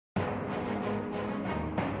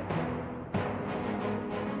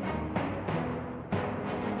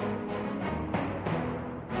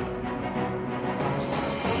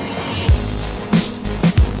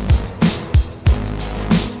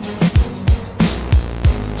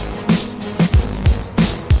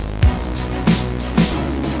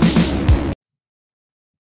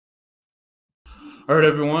All right,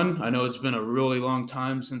 everyone. I know it's been a really long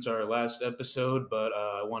time since our last episode, but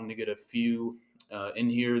I wanted to get a few in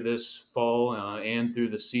here this fall and through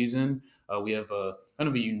the season. We have a kind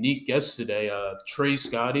of a unique guest today, Trey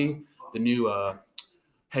Scotty, the new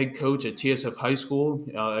head coach at TSF High School.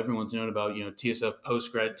 Everyone's known about TSF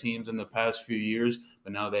post grad teams in the past few years,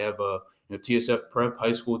 but now they have a TSF Prep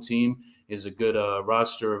High School team. Is a good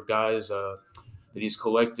roster of guys that he's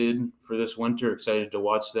collected for this winter. Excited to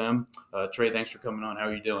watch them. Trey, thanks for coming on. How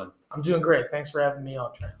are you doing? I'm doing great. Thanks for having me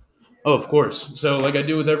on, Trey. Oh, of course. So, like I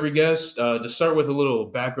do with every guest, to start with a little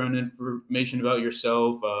background information about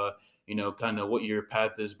yourself, kind of what your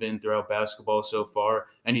path has been throughout basketball so far,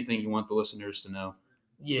 anything you want the listeners to know.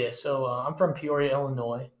 Yeah, so I'm from Peoria,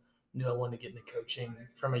 Illinois. Knew I wanted to get into coaching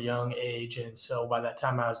from a young age, and so by that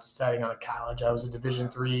time I was deciding on a college. I was a Division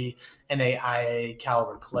III NAIA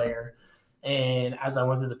caliber player, and as I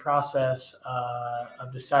went through the process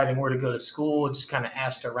of deciding where to go to school, just kind of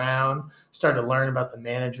asked around, started to learn about the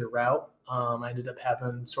manager route. I ended up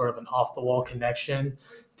having sort of an off-the-wall connection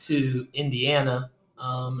to Indiana,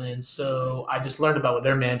 and so I just learned about what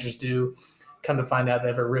their managers do. Come to find out they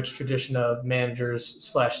have a rich tradition of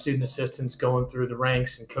managers/student assistants going through the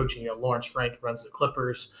ranks and coaching. Lawrence Frank runs the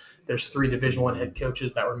Clippers. There's 3 Division I head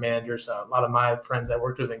coaches that were managers. A lot of my friends I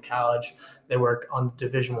worked with in college, they work on the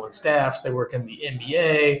Division I staffs. They work in the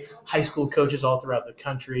NBA, high school coaches all throughout the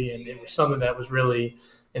country, and it was something that was really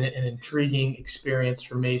an intriguing experience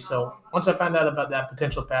for me. So once I found out about that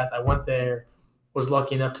potential path, I went there. Was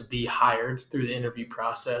lucky enough to be hired through the interview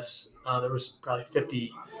process. There was probably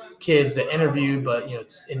 50 kids that interviewed, but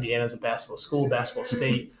it's Indiana's a basketball school, basketball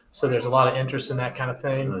state, so there's a lot of interest in that kind of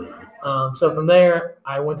thing. So from there,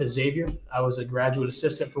 I went to Xavier. I was a graduate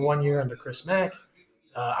assistant for 1 year under Chris Mack.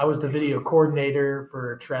 I was the video coordinator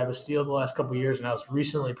for Travis Steele the last couple of years, and I was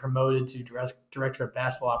recently promoted to director of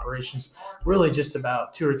basketball operations, really just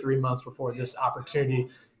about 2 or 3 months before this opportunity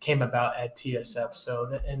came about at TSF.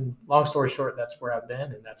 So, and long story short, that's where I've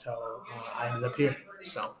been, and that's how I ended up here.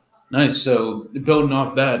 So. Nice. So, building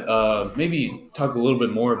off that, maybe talk a little bit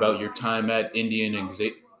more about your time at Indian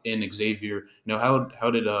and Xavier. How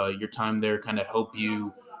did your time there kind of help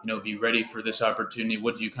you, be ready for this opportunity?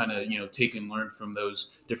 What do you kind of, take and learn from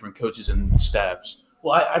those different coaches and staffs?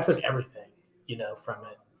 Well, I took everything, from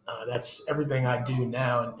it. That's everything I do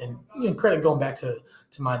now, and credit going back to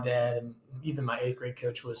my dad, and even my 8th grade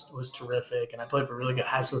coach was terrific, and I played for a really good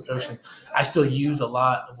high school coach, and I still use a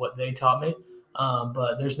lot of what they taught me.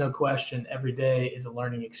 But there's no question, every day is a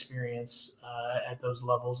learning experience at those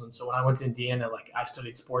levels. And so when I went to Indiana, I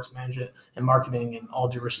studied sports management and marketing, and all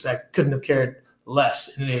due respect, couldn't have cared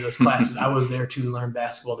less in any of those classes. I was there to learn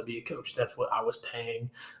basketball, to be a coach. That's what I was paying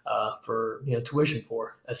for tuition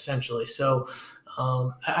for, essentially. So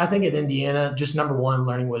I think at Indiana, just number one,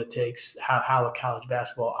 learning what it takes, how a college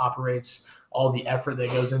basketball operates, all the effort that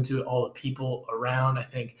goes into it, all the people around. I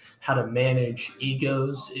think how to manage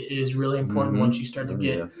egos is really important once you start to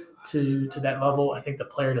get to that level. I think the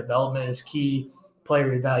player development is key.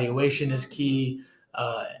 Player evaluation is key.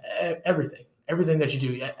 Everything that you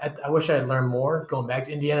do. I wish I had learned more going back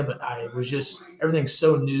to Indiana, but everything's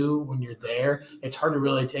so new when you're there. It's hard to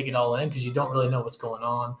really take it all in because you don't really know what's going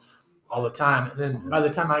on all the time. And then by the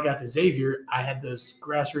time I got to Xavier, I had those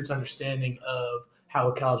grassroots understanding of how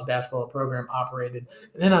a college basketball program operated.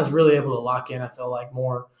 And then I was really able to lock in, I felt like,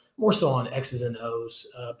 more so on X's and O's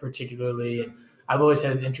particularly. And I've always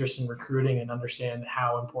had an interest in recruiting and understand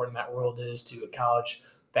how important that world is to a college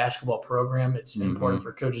basketball program. It's important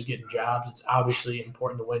for coaches getting jobs. It's obviously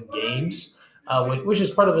important to win games, which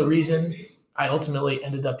is part of the reason I ultimately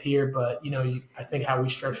ended up here. But, I think how we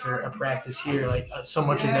structure a practice here, so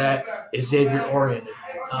much of that is Xavier oriented.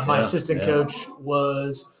 My assistant coach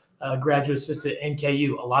was a graduate assistant at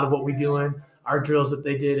NKU. A lot of what we do in our drills that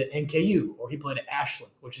they did at NKU, or he played at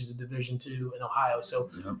Ashland, which is a Division II in Ohio.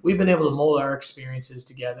 So we've been able to mold our experiences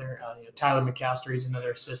together. Tyler McAllister, he's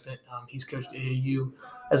another assistant. He's coached AAU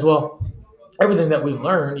as well. Everything that we've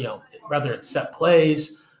learned, whether it's set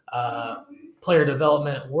plays, player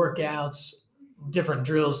development, workouts, different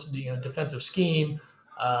drills, defensive scheme.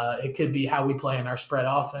 It could be how we play in our spread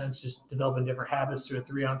offense, just developing different habits through a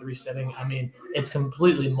 3-on-3 setting. I mean, it's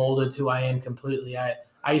completely molded who I am completely.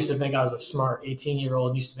 I used to think I was a smart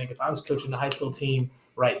 18-year-old. Used to think if I was coaching a high school team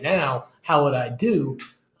right now, how would I do?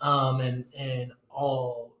 And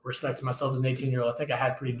all respect to myself as an 18-year-old, I think I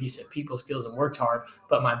had pretty decent people skills and worked hard.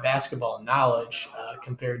 But my basketball knowledge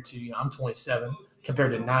compared to, I'm 27,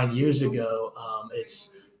 compared to 9 years ago,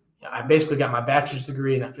 I basically got my bachelor's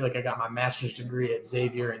degree, and I feel like I got my master's degree at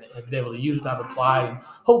Xavier, and I've been able to use what I've applied. And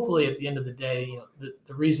hopefully at the end of the day,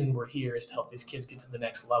 the reason we're here is to help these kids get to the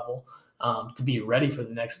next level. to be ready for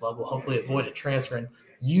the next level, hopefully avoid a transfer and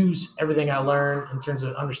use everything I learned in terms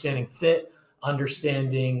of understanding fit,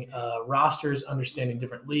 understanding rosters, understanding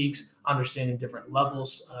different leagues, understanding different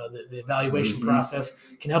levels. The evaluation process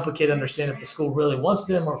can help a kid understand if the school really wants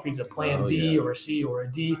them or if he's a plan B or a C or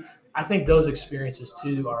a D. I think those experiences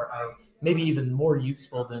too are maybe even more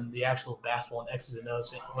useful than the actual basketball and X's and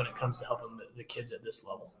O's when it comes to helping the kids at this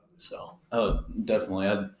level. So, oh,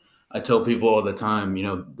 definitely. I tell people all the time,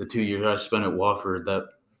 the 2 years I spent at Wofford, that,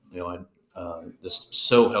 just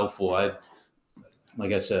so helpful.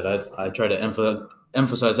 Like I said, I try to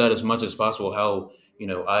emphasize that as much as possible, how,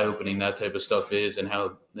 eye-opening that type of stuff is, and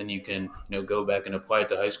how then you can, go back and apply it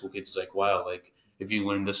to high school kids. It's like, wow, like if you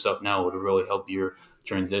learn this stuff now, it would really help your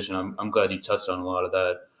transition. I'm glad you touched on a lot of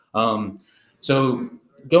that. So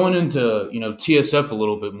going into, TSF a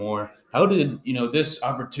little bit more, how did, this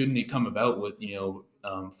opportunity come about with,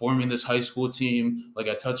 forming this high school team? Like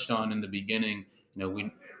I touched on in the beginning,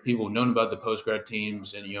 people have known about the post grad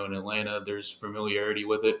teams, and in Atlanta there's familiarity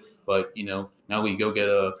with it, but now we go get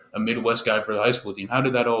a Midwest guy for the high school team. How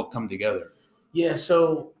did that all come together? Yeah,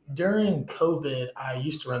 so during COVID, I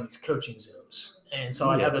used to run these coaching Zooms, and so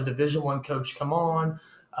I'd have a Division I coach come on.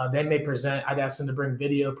 They may present. I'd ask them to bring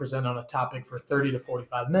video, present on a topic for 30 to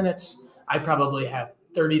 45 minutes. I'd probably have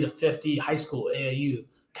 30 to 50 high school, AAU,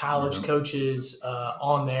 college coaches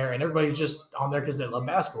on there, and everybody's just on there because they love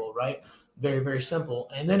basketball, right? Very, very simple.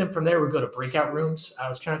 And then from there, we go to breakout rooms. I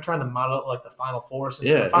was kind of trying to model it like the Final Four. Since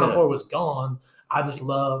the Final Four was gone, I just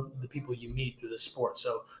love the people you meet through the sport.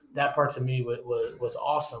 So that part to me was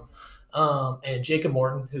awesome. And Jacob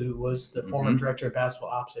Morton, who was the former director of basketball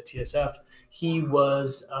ops at TSF,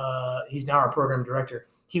 he's now our program director.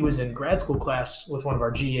 He was in grad school class with one of our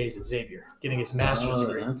GAs at Xavier, getting his master's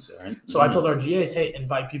degree. Right. So I told our GAs, hey,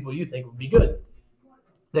 invite people you think would be good.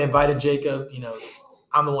 They invited Jacob.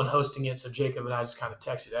 I'm the one hosting it, so Jacob and I just kind of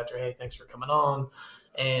texted after, hey, thanks for coming on.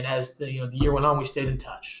 And as the year went on, we stayed in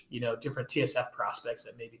touch. Different TSF prospects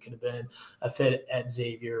that maybe could have been a fit at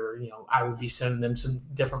Xavier. I would be sending them some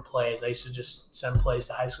different plays. I used to just send plays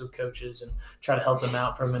to high school coaches and try to help them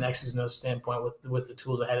out from an X's and O's standpoint with the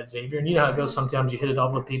tools I had at Xavier. And you know how it goes. Sometimes you hit it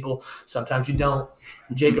off with people. Sometimes you don't.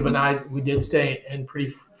 Jacob and I, we did stay in pretty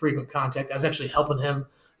frequent contact. I was actually helping him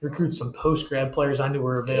recruit some post-grad players I knew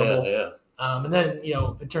were available. Yeah. And then,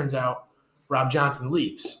 it turns out Rob Johnson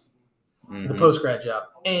leaves the post-grad job.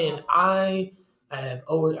 And I've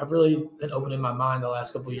really been opening my mind the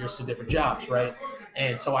last couple of years to different jobs, right?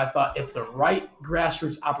 And so I thought if the right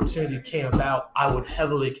grassroots opportunity came about, I would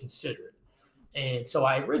heavily consider it. And so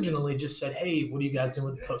I originally just said, hey, what are you guys doing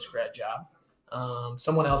with the post-grad job?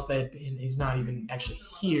 Someone else, he's not even actually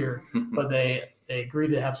here, but they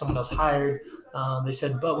agreed to have someone else hired. They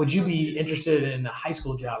said, but would you be interested in a high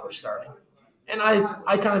school job we're starting? And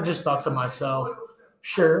I kind of just thought to myself,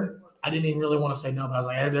 sure. I didn't even really want to say no, but I was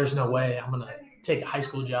like, hey, there's no way I'm going to take a high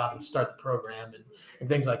school job and start the program and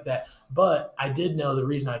things like that. But I did know the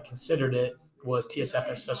reason I considered it was TSF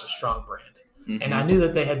has such a strong brand. And I knew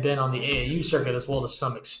that they had been on the AAU circuit as well to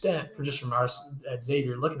some extent from our at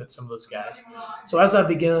Xavier looking at some of those guys. So as I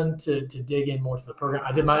began to dig in more to the program,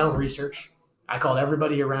 I did my own research. I called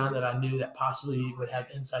everybody around that I knew that possibly would have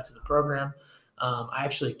insight to the program. I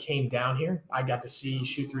actually came down here. I got to see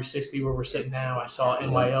Shoot 360 where we're sitting now. I saw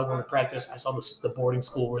NYO where we practice. I saw the boarding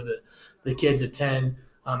school where the kids attend.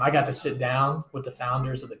 I got to sit down with the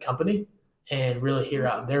founders of the company and really hear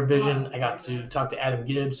out their vision. I got to talk to Adam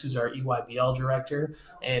Gibbs, who's our EYBL director,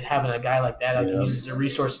 and having a guy like that I can use as a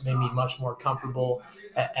resource made me much more comfortable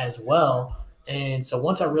as well. And so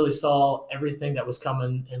once I really saw everything that was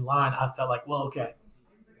coming in line, I felt like, well, okay,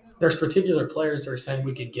 there's particular players that are saying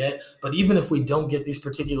we could get, but even if we don't get these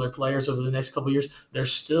particular players over the next couple of years,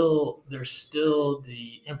 there's still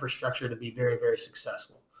the infrastructure to be very, very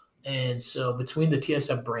successful. And so between the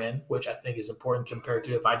TSF brand, which I think is important compared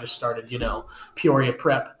to if I just started, Peoria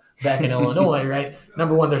Prep back in Illinois, right?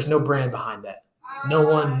 Number one, there's no brand behind that.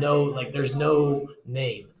 There's no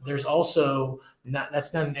name. There's also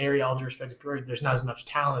that's not an area, all due respect to Peoria, there's not as much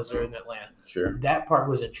talent as there is in Atlanta. Sure. That part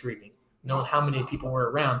was intriguing, knowing how many people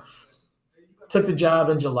were around. Took the job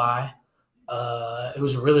in July. It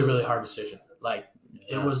was a really, really hard decision.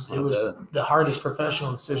 It was the hardest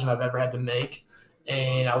professional decision I've ever had to make.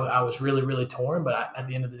 And I was really, really torn. But at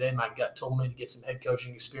the end of the day, my gut told me to get some head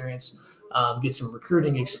coaching experience, get some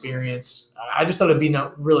recruiting experience. I just thought it'd be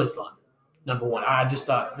really fun. Number one, I just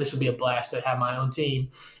thought this would be a blast to have my own team.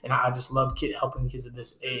 And I just love helping kids at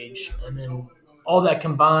this age. And then all that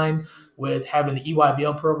combined with having the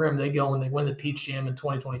EYBL program, they go and they win the Peach Jam in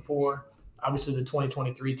 2024. obviously the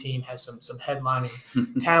 2023 team has some headlining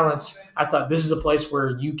talents. I thought this is a place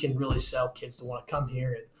where you can really sell kids to want to come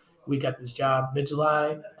here. And we got this job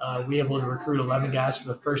mid-July. We were able to recruit 11 guys to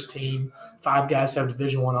the first team. 5 guys have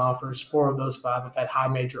Division I offers. 4 of those 5 have had high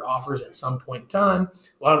major offers at some point in time.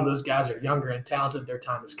 A lot of those guys are younger and talented. Their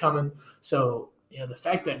time is coming. So, the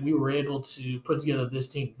fact that we were able to put together this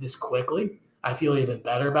team this quickly, I feel even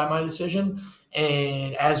better about my decision.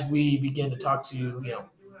 And as we begin to talk to,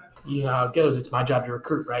 you know how it goes. It's my job to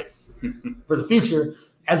recruit, right? For the future,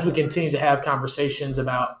 as we continue to have conversations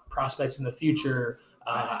about prospects in the future,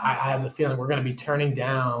 I have the feeling we're going to be turning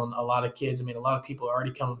down a lot of kids. I mean, a lot of people are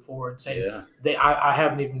already coming forward saying I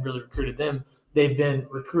haven't even really recruited them. They've been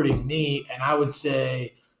recruiting me, and I would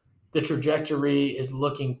say the trajectory is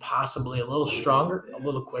looking possibly a little stronger, a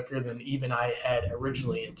little quicker than even I had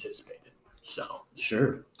originally anticipated. So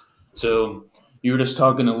Sure. So you were just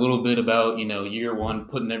talking a little bit about, year one,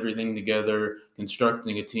 putting everything together,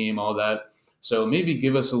 constructing a team, all that. So maybe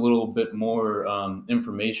give us a little bit more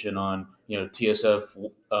information on,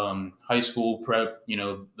 TSF high school prep, you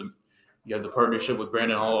have the partnership with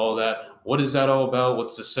Brandon Hall, all that. What is that all about?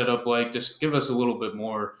 What's the setup like? Just give us a little bit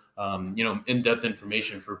more, in-depth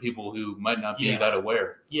information for people who might not be that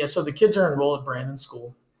aware. Yeah, so the kids are enrolled at Brandon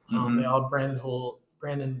School. They all have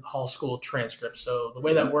Brandon Hall School transcripts. So the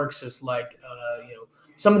way that works is like,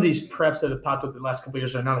 some of these preps that have popped up the last couple of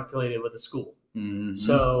years are not affiliated with a school. Mm-hmm.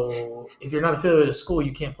 So if you're not affiliated with a school,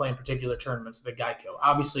 you can't play in particular tournaments. The Geico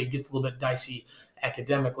obviously it gets a little bit dicey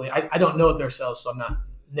academically. I don't know what their sales, so I'm not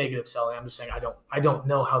negative selling. I'm just saying I don't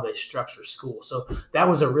know how they structure school. So that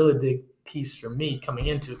was a really big piece for me coming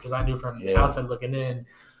into it because I knew from the outside looking in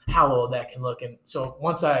how well that can look. And so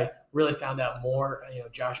once I really found out more,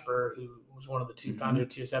 Josh Burr, who was one of the 2 founders of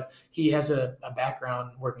TSF, he has a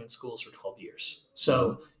background working in schools for 12 years.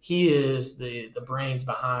 So he is the brains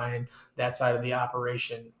behind that side of the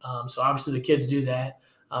operation. So obviously the kids do that.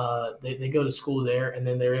 They go to school there, and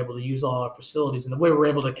then they're able to use all our facilities. And the way we're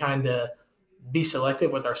able to kind of be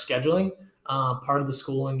selective with our scheduling, part of the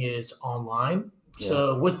schooling is online. Yeah.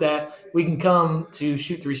 So with that, we can come to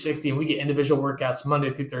Shoot 360 and we get individual workouts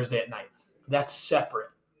Monday through Thursday at night. That's separate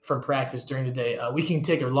from practice during the day. We can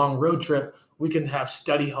take a long road trip. We can have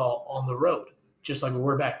study hall on the road, just like when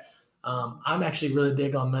we're back. I'm actually really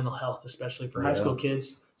big on mental health, especially for high school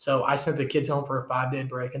kids. So I sent the kids home for a 5-day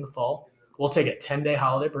break in the fall. We'll take a 10-day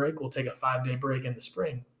holiday break. We'll take a 5-day break in the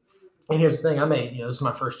spring. And here's the thing. this is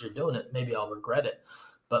my first year doing it. Maybe I'll regret it.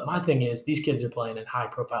 But my thing is these kids are playing in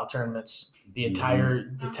high-profile tournaments the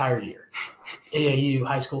entire year. AAU,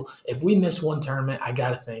 high school. If we miss one tournament, I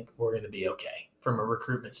got to think we're going to be okay from a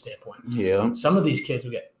recruitment standpoint. Yeah. Some of these kids,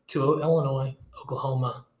 we get 2 Illinois,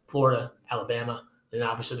 Oklahoma, Florida, Alabama, and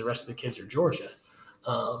obviously the rest of the kids are Georgia.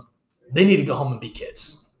 They need to go home and be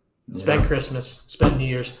kids. Spend Christmas, spend New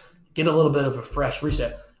Year's, get a little bit of a fresh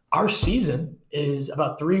reset. Our season is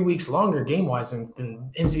about 3 weeks longer game-wise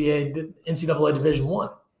than NCAA Division I.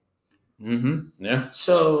 Mm-hmm. Yeah.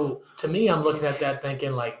 So to me, I'm looking at that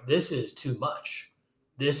thinking like this is too much.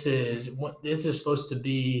 This is supposed to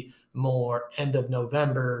be more end of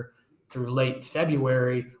November through late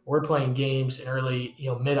February. We're playing games in early,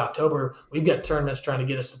 mid-October. We've got tournaments trying to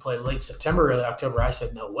get us to play late September, early October. I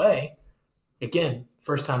said no way. Again,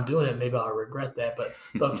 first time doing it, maybe I'll regret that.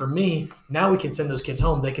 But for me, now we can send those kids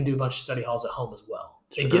home. They can do a bunch of study halls at home as well.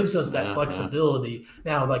 Sure. It gives us that flexibility.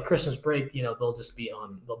 Now, like Christmas break, they'll be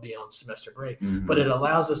on semester break. Mm-hmm. But it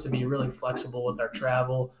allows us to be really flexible with our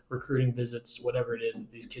travel, recruiting visits, whatever it is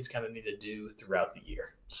that these kids kind of need to do throughout the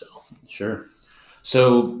year. So sure.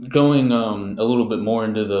 So going a little bit more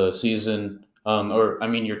into the season,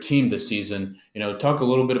 your team this season, talk a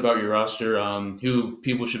little bit about your roster, who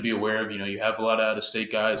people should be aware of. You have a lot of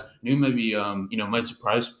out-of-state guys who maybe, might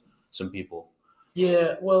surprise some people.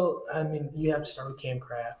 Yeah, well, you have to start with Cam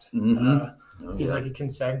Kraft. Mm-hmm. He's like a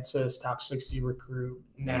consensus top 60 recruit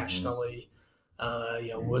nationally.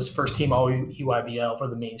 Was first team all EYBL for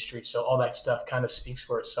the Main Street. So all that stuff kind of speaks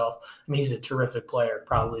for itself. He's a terrific player,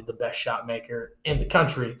 probably the best shot maker in the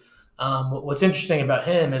country. What's interesting about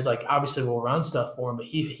him is obviously we'll run stuff for him, but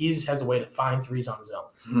he has a way to find threes on his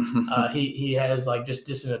own. He has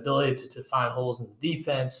just an ability to find holes in the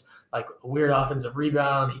defense, like a weird offensive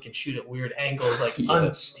rebound. He can shoot at weird angles.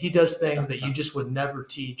 He does things that you just would never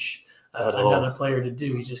teach another player to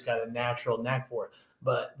do. He's just got a natural knack for it.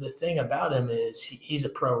 But the thing about him is he's a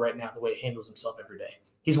pro right now, the way he handles himself every day.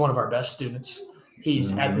 He's one of our best students.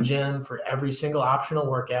 He's at the gym for every single optional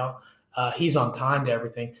workout. He's on time to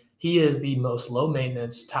everything. He is the most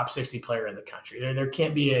low-maintenance top 60 player in the country. There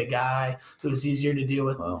can't be a guy who's easier to deal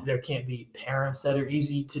with. Wow. There can't be parents that are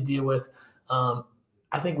easy to deal with.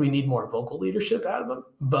 I think we need more vocal leadership out of him,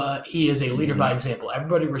 but he is a leader by example.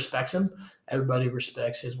 Everybody respects him. Everybody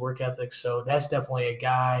respects his work ethic. So that's definitely a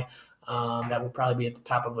guy that would probably be at the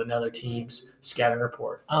top of another team's scouting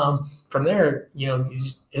report. From there,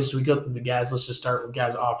 as we go through the guys, let's just start with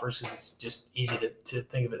guys' offers because it's just easy to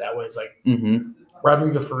think of it that way. It's like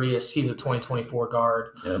Rodrigo Farias, he's a 2024 guard.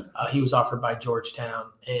 Yep. He was offered by Georgetown.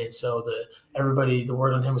 And so the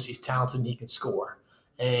word on him was he's talented and he can score.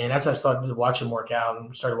 And as I started to watch him work out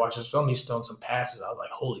and started watching his film, he's throwing some passes. I was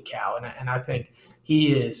like, holy cow. And I think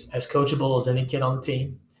he is as coachable as any kid on the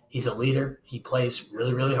team. He's a leader. He plays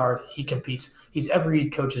really, really hard. He competes. He's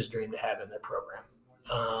every coach's dream to have in their program.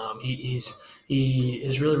 He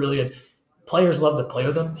is really, really good. Players love to play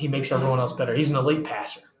with him. He makes everyone else better. He's an elite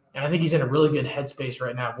passer. And I think he's in a really good headspace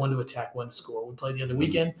right now of when to attack, when to score. We played the other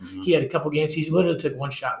weekend. He had a couple games. He literally took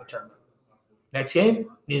one shot in the tournament. Next game,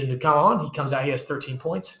 needed to come on. He comes out. He has 13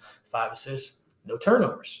 points, 5 assists, no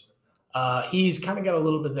turnovers. He's kind of got a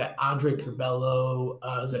little bit of that Andre Curbelo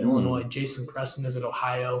is at Illinois. Jason Preston is at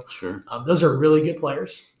Ohio. Sure. Those are really good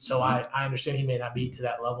players. So I understand he may not be to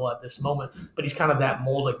that level at this moment, but he's kind of that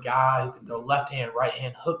molded guy who can throw left hand, right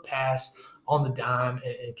hand, hook pass on the dime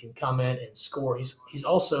and can come in and score. He's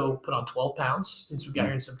also put on 12 pounds since we got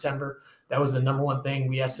here in September. That was the number one thing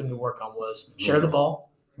we asked him to work on was share the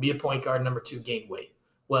ball, be a point guard, number 2, gain weight.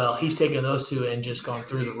 Well, he's taken those two and just gone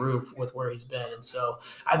through the roof with where he's been. And so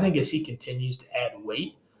I think as he continues to add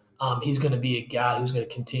weight, he's going to be a guy who's going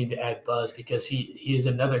to continue to add buzz because he is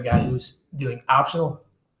another guy who's doing optional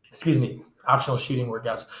shooting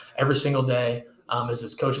workouts every single day, is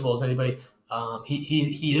as coachable as anybody.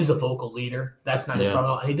 He is a vocal leader. That's not his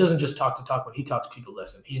problem. And he doesn't just talk to talk. When he talks, people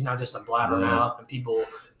listen. He's not just a blabbermouth and people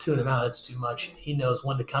tune him out. It's too much. He knows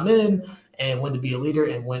when to come in and when to be a leader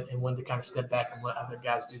and when to kind of step back and let other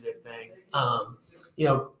guys do their thing.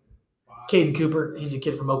 Caden Cooper, he's a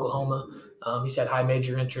kid from Oklahoma. He's had high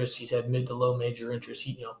major interest. He's had mid to low major interest.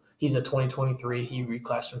 He's a 2023. He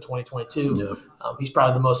reclassed from 2022. Yep. He's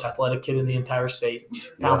probably the most athletic kid in the entire state,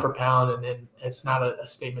 pound for pound, and it's not a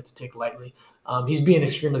statement to take lightly. He's being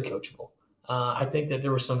extremely coachable. I think that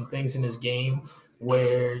there were some things in his game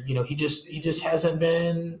where he just hasn't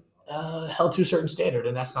been held to a certain standard,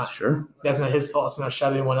 and that's not his fault. It's not a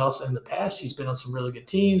shot at anyone else. In the past, he's been on some really good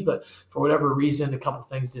teams, but for whatever reason, a couple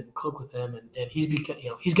things didn't click with him, and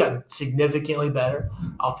he's gotten significantly better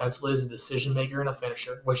offensively as a decision maker and a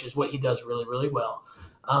finisher, which is what he does really, really well.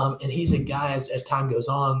 And he's a guy as time goes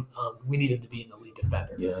on, we need him to be an elite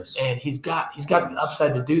defender. Yes, and he's got the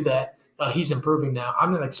upside to do that. He's improving now.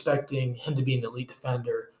 I'm not expecting him to be an elite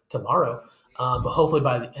defender tomorrow, but hopefully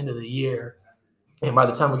by the end of the year. And by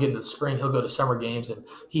the time we get into the spring, he'll go to summer games, and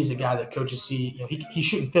he's a guy that coaches see. He's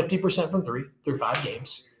shooting 50% from 3 through 5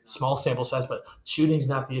 games, small sample size, but shooting's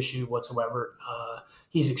not the issue whatsoever.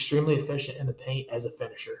 He's extremely efficient in the paint as a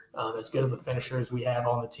finisher, as good of a finisher as we have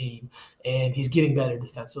on the team, and he's getting better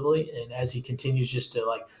defensively. And as he continues just to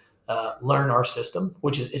learn our system,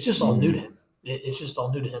 it's just all new to him. It's just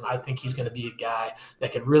all new to him. I think he's going to be a guy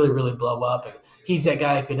that could really, really blow up, and he's that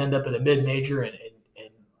guy who could end up at a mid-major and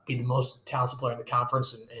be the most talented player in the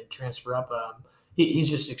conference and transfer up. He's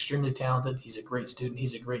just extremely talented. He's a great student.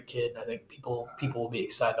 He's a great kid. I think people will be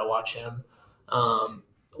excited to watch him.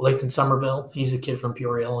 Lathan Somerville, he's a kid from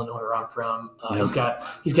Peoria, Illinois, where I'm from. He's got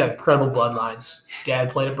incredible bloodlines. Dad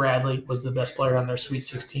played at Bradley, was the best player on their Sweet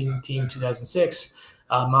 16 team 2006.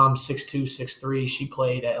 Mom 6'2", 6'3". She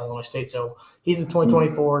played at Illinois State. So he's a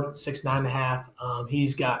 2024, 6'9.5".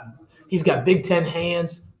 He's got Big Ten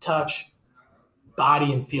hands, touch,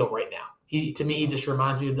 body, and feel right now. He just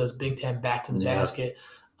reminds me of those Big Ten back to the basket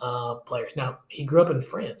players. Now, he grew up in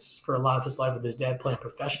France for a lot of his life with his dad playing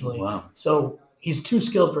professionally. Wow. So he's too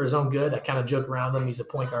skilled for his own good. I kind of joke around him. He's a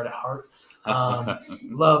point guard at heart.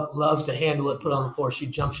 Loves to handle it, put it on the floor,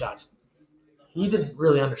 shoot jump shots. He didn't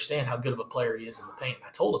really understand how good of a player he is in the paint. And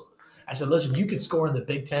I told him, I said, listen, you could score in the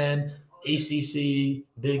Big Ten, ACC,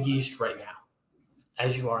 Big East right now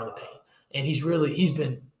as you are in the paint. And he's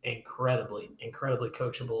been incredibly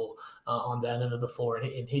coachable on that end of the floor,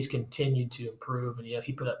 and he's continued to improve. And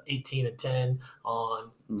he put up 18 and 10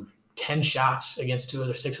 on 10 shots against 2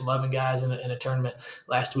 other 6'11" guys in a tournament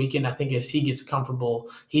last weekend. I think as he gets comfortable,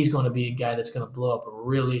 he's going to be a guy that's going to blow up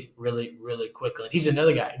really, really, really quickly. And he's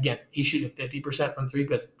another guy. Again, he's shooting 50% from 3,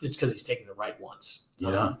 but it's because he's taking the right ones.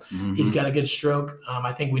 He's got a good stroke.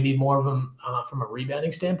 I think we need more of him from a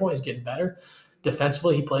rebounding standpoint. He's getting better.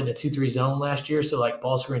 Defensively, he played in a 2-3 zone last year, so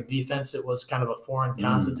ball screen defense, it was kind of a foreign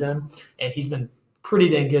concept to him, and he's been pretty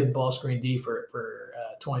dang good in ball screen D for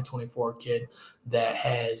 2024 kid that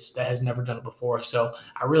has never done it before. So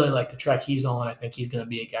I really like the track he's on. I think he's going to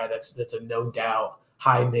be a guy that's a no doubt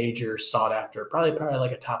high major, sought after, probably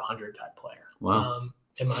like a top 100 type player. Wow.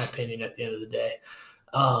 In my opinion, at the end of the day.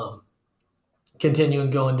 Continuing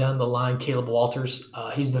going down the line, Caleb Walters.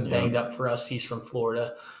 He's been banged up for us. He's from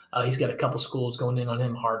Florida. He's got a couple schools going in on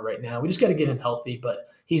him hard right now. We just got to get him healthy, but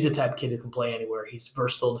he's the type of kid who can play anywhere. He's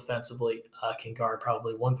versatile defensively, can guard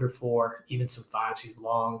probably 1 through 4, even some 5s. He's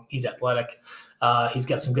long. He's athletic. He's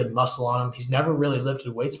got some good muscle on him. He's never really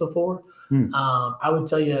lifted weights before. I would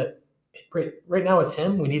tell you, right now with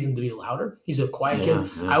him, we need him to be louder. He's a quiet kid.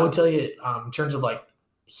 I would tell you, in terms of like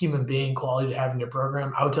human being quality to have in your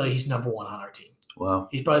program, I would tell you he's number 1 on our team. Wow.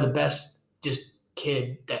 He's probably the best just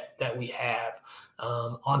kid that we have.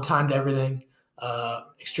 On time to everything,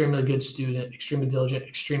 extremely good student, extremely diligent,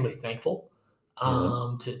 extremely thankful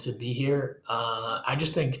to be here. I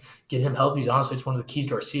just think get him healthy is honestly it's one of the keys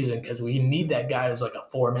to our season because we need that guy who's like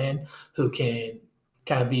a 4-man who can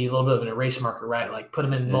kind of be a little bit of an erase marker, right? Like put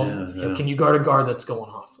him in multiple. You know, can you guard a guard that's going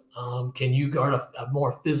off? Can you guard a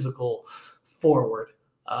more physical forward?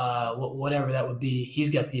 Whatever that would be.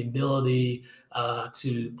 He's got the ability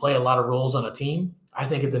to play a lot of roles on a team. I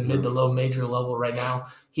think at the mid to low major level right now,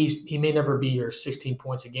 he may never be your 16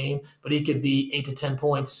 points a game, but he could be 8 to 10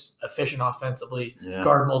 points, efficient offensively,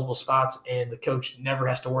 guard multiple spots, and the coach never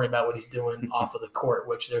has to worry about what he's doing off of the court,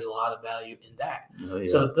 which there's a lot of value in that.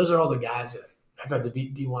 So those are all the guys that I've had to be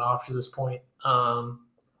D1 off to this point.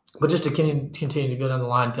 But just to continue to go down the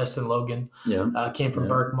line, Destin Logan came from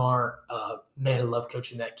Berkmar. Man, I love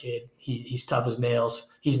coaching that kid. He's tough as nails.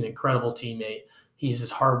 He's an incredible teammate. He's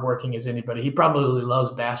as hardworking as anybody. He probably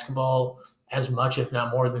loves basketball as much, if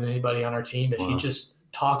not more, than anybody on our team. He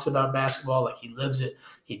just talks about basketball like he lives it.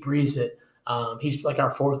 He breathes it. He's like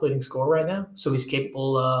our 4th leading scorer right now, so he's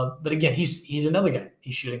capable of. But again, he's another guy.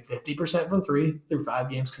 He's shooting 50% from 3 through 5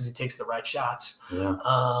 games because he takes the right shots.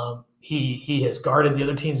 He has guarded the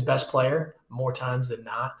other team's best player more times than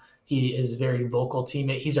not. He is a very vocal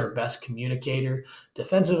teammate. He's our best communicator.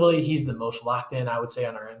 Defensively, he's the most locked in, I would say,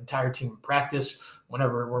 on our entire team in practice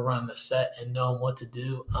whenever we're running a set and knowing what to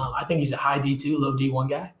do. I think he's a high D2, low D1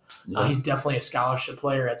 guy. He's definitely a scholarship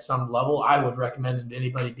player at some level. I would recommend him to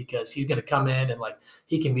anybody because he's going to come in and like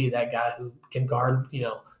he can be that guy who can guard,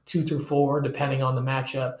 2 through 4, depending on the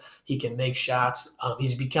matchup. He can make shots.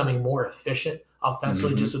 He's becoming more efficient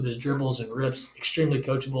offensively just with his dribbles and rips, extremely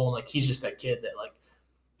coachable. And like he's just that kid that like,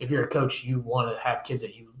 if you're a coach, you want to have kids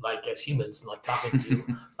that you like as humans and like talking to,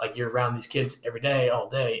 like you're around these kids every day, all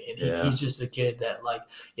day. And he's just a kid that like,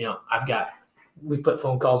 we've put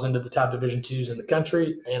phone calls into the top Division IIs in the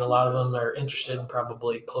country and a lot of them are interested and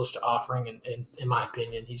probably close to offering. And in my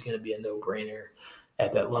opinion, he's going to be a no-brainer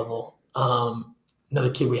at that level. Another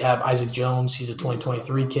kid we have, Isaac Jones. He's a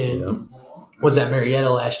 2023 kid. Was at Marietta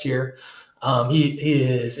last year. He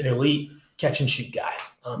is an elite catch and shoot guy.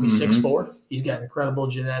 He's 6'4". He's got incredible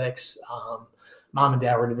genetics. Mom and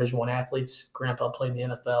dad were Division I athletes. Grandpa played in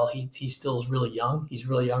the NFL. He still is really young. He's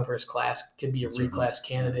really young for his class. Could be a reclass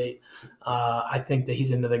candidate. I think that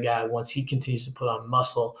he's another guy once he continues to put on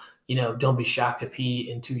muscle. Don't be shocked if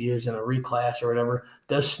he in 2 years in a reclass or whatever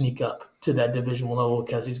does sneak up to that Division I level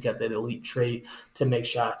because he's got that elite trait to make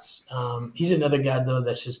shots. He's another guy though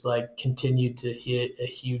that's just like continued to hit a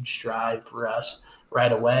huge stride for us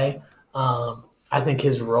right away. I think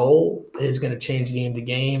his role is going to change game to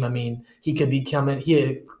game. I mean, he could be coming. He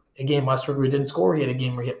had a game last week where he didn't score. He had a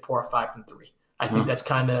game where he hit 4 or 5 from 3. I think that's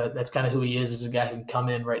kind of who he is. As a guy who can come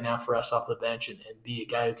in right now for us off the bench and be a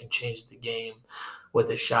guy who can change the game with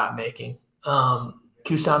his shot making.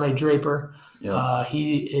 Kusame Draper,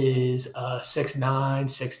 he is 6'9",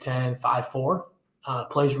 6'10", 5'4".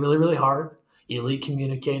 Plays really, really hard. Elite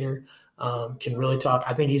communicator. Can really talk.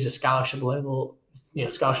 I think he's a scholarship level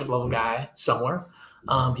guy somewhere.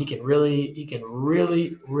 He can really,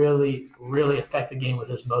 really affect the game with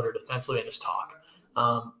his motor defensively and his talk.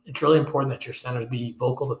 It's really important that your centers be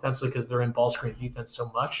vocal defensively because they're in ball screen defense so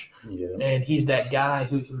much. And he's that guy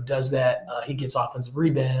who does that. He gets offensive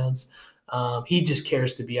rebounds. He just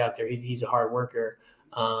cares to be out there. He's a hard worker.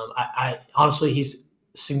 I honestly, he's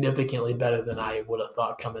significantly better than I would have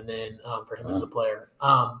thought coming in for him as a player.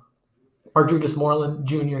 Rodriguez Moreland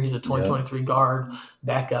Jr., he's a 2023 guard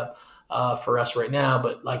backup for us right now,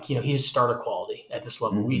 but he's starter quality at this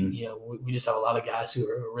level. We just have a lot of guys who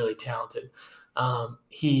are really talented.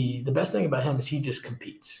 The best thing about him is he just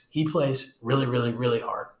competes. He plays really, really, really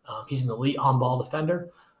hard. He's an elite on-ball defender.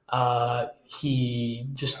 He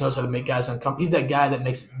just knows how to make guys uncomfortable. He's that guy that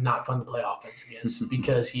makes it not fun to play offense against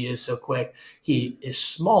because he is so quick. He is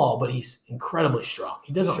small, but he's incredibly strong.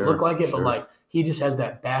 He doesn't look like it, but he just has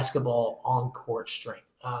that basketball on-court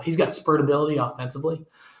strength. He's got spurt ability offensively.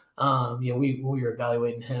 We were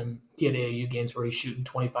evaluating him. get AAU games where he's shooting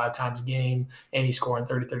 25 times a game and he's scoring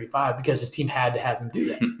 30, 35 because his team had to have him do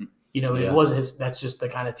that. It wasn't his. That's just the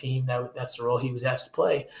kind of team that's the role he was asked to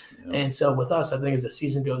play. Yeah. And so with us, I think as the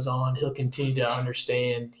season goes on, he'll continue to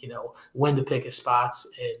understand, when to pick his spots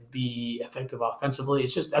and be effective offensively.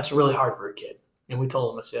 It's just that's really hard for a kid. And we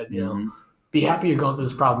told him, I said, be happy you're going through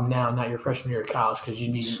this problem now, not your freshman year of college, because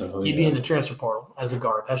you'd be in the transfer portal as a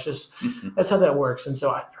guard. That's just that's how that works. And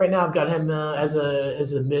so right now I've got him as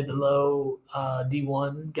a mid to low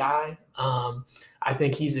D1 guy. I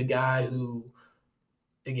think he's a guy who,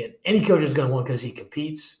 again, any coach is going to win because he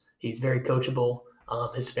competes. He's very coachable.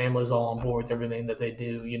 His family's all on board with everything that they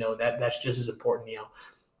do. That's just as important.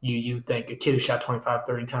 You think a kid who shot 25,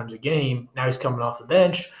 30 times a game, now he's coming off the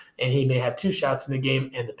bench, and he may have 2 shots in the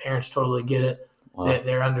game, and the parents totally get it. Wow.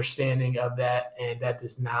 They're understanding of that, and that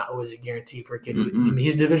is not always a guarantee for a kid.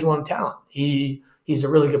 He's Division I talent. He's a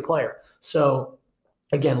really good player. So,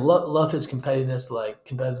 again, love his competitiveness,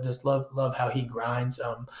 love how he grinds.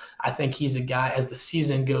 I think he's a guy, as the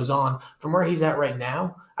season goes on, from where he's at right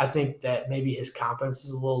now, I think that maybe his confidence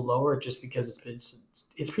is a little lower just because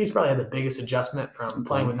he's probably had the biggest adjustment from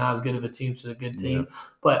playing with not as good of a team to a good team. Yeah.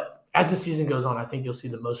 But as the season goes on, I think you'll see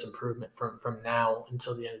the most improvement from now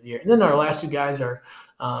until the end of the year. And then our last 2 guys are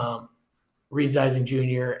Reed Zeising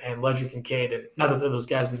Jr. and Ledger Kincaid. And not that they're those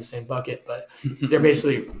guys in the same bucket, but they're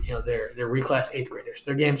basically, they're reclass 8th graders.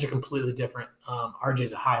 Their games are completely different.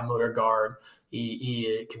 RJ's a high motor guard.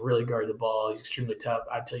 He can really guard the ball. He's extremely tough.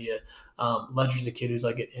 I tell you, Ledger's a kid who's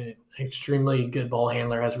like an extremely good ball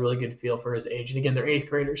handler, has a really good feel for his age. And again, they're 8th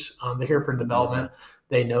graders. They're here for development.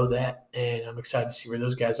 They know that, and I'm excited to see where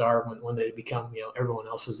those guys are when they become, everyone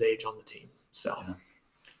else's age on the team. So. Yeah.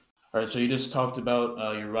 All right, so you just talked about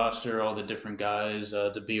your roster, all the different guys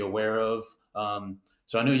to be aware of.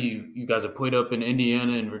 So I know you guys have played up in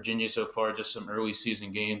Indiana and Virginia so far, just some early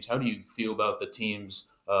season games. How do you feel about the team's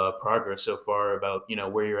progress so far, about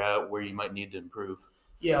where you're at, where you might need to improve?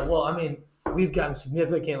 Yeah, well, we've gotten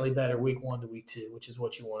significantly better week 1 to week 2, which is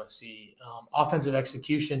what you want to see. Offensive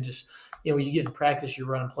execution, just when you get in practice, you're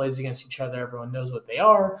running plays against each other. Everyone knows what they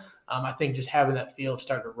are. I think just having that feel of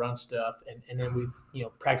starting to run stuff, and then we've,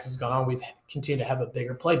 practice has gone on. We've continued to have a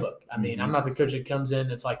bigger playbook. I'm not the coach that comes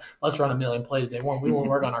in. It's like, let's run a million plays day one. We want to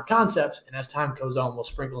work on our concepts, and as time goes on, we'll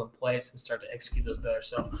sprinkle in plays and start to execute those better.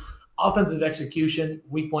 So, offensive execution,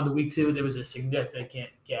 week 1 to week 2, there was a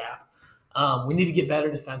significant gap. We need to get better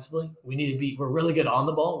defensively. We're really good on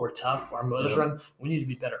the ball. We're tough. Our motors run. We need to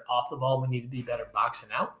be better off the ball. We need to be better boxing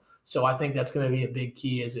out. So I think that's going to be a big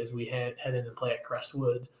key as we head in and play at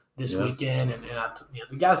Crestwood this weekend. And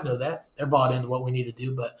the guys know that. They're bought into what we need to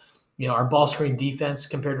do. But, our ball screen defense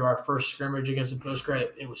compared to our first scrimmage against the Post Grad,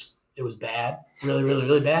 it was bad, really, really,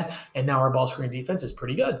 really bad. And now our ball screen defense is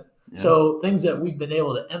pretty good. Yeah. So things that we've been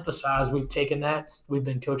able to emphasize, we've taken that. We've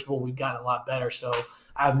been coachable. We've gotten a lot better. So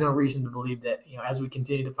I have no reason to believe that, as we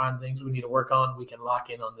continue to find things we need to work on, we can lock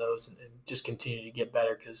in on those and just continue to get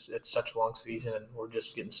better because it's such a long season and we're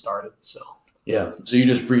just getting started. So. Yeah. So you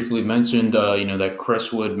just briefly mentioned, that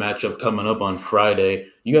Crestwood matchup coming up on Friday.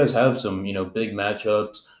 You guys have some, big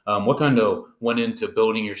matchups. What kind of went into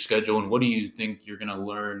building your schedule, and what do you think you're going to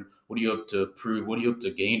learn? What do you hope to prove? What do you hope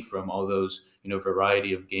to gain from all those,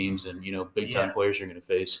 variety of games and, big-time players you're going to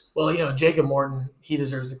face? Well, Jacob Morton, he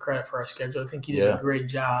deserves the credit for our schedule. I think he did a great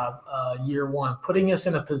job year 1, putting us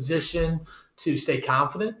in a position to stay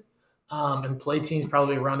confident and play teams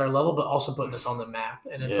probably around our level, but also putting us on the map.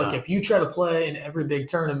 And it's like if you try to play in every big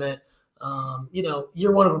tournament,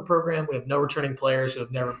 year 1 of a program, we have no returning players who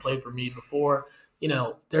have never played for Meade before.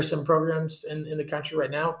 There's some programs in the country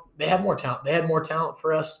right now. They have more talent. They had more talent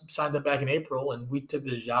for us signed up back in April, and we took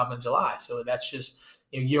this job in July. So that's just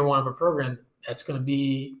year 1 of a program. That's going to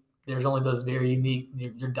be – there's only those very unique –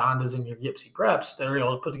 your Dondas and your Gipsy Preps that are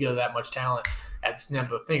able to put together that much talent at the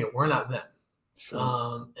snap of a finger. We're not them.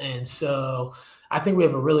 Sure. And so I think we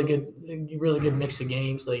have a really good mix of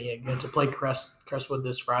games. To play Crestwood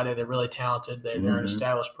this Friday, they're really talented. They're an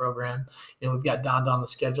established program. We've got Donda on the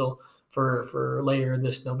schedule for later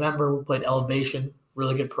this November. We played Elevation,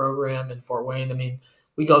 really good program in Fort Wayne.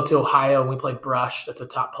 We go to Ohio and we play Brush. That's a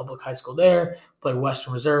top public high school there. We play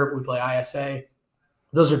Western Reserve. We play ISA.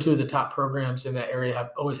 Those are 2 of the top programs in that area.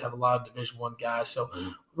 Always have a lot of Division I guys. So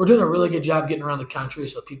we're doing a really good job getting around the country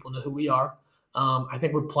so people know who we are. I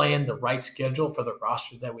think we're playing the right schedule for the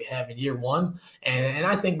roster that we have in year 1. And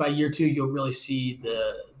I think by year 2, you'll really see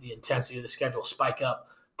the intensity of the schedule spike up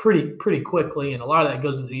pretty quickly. And a lot of that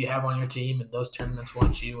goes with who you have on your team and those tournaments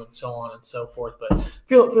want you and so on and so forth. But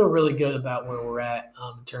feel really good about where we're at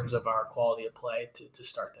in terms of our quality of play to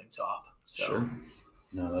start things off. So. Sure.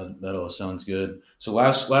 No, that all sounds good. So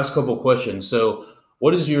last couple of questions. So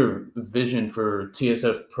what is your vision for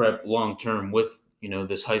TSF Prep long term with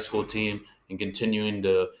this high school team and continuing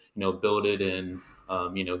to build it and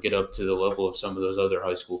get up to the level of some of those other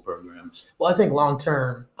high school programs? Well, I think long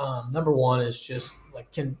term, number one is just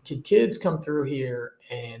like can kids come through here,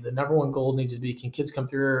 and the number one goal needs to be can kids come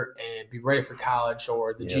through and be ready for college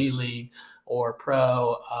or the G Yes. League or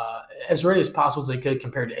pro as ready as possible as they could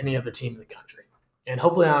compared to any other team in the country. And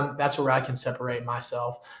hopefully, that's where I can separate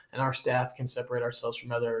myself, and our staff can separate ourselves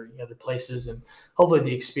from other places, and hopefully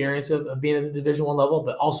the experience of being at the Division One level,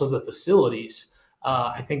 but also the facilities.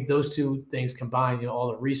 I think those two things combined, all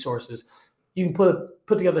the resources you can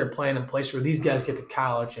put together a plan in place where these guys get to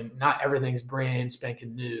college and not everything's brand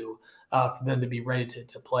spanking new for them to be ready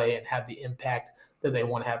to play and have the impact that they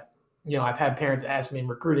want to have. I've had parents ask me in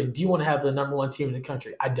recruiting, "Do you want to have the number one team in the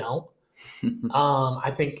country?" I don't.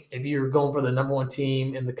 I think if you're going for the number one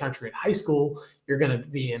team in the country in high school, you're going to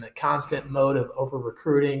be in a constant mode of over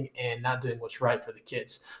recruiting and not doing what's right for the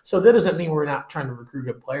kids. So that doesn't mean we're not trying to recruit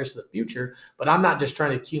good players for the future, but I'm not just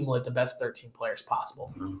trying to accumulate the best 13 players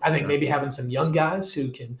possible. I think Sure. maybe having some young guys who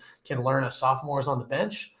can learn as sophomores on the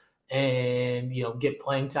bench and get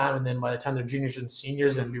playing time, and then by the time they're juniors and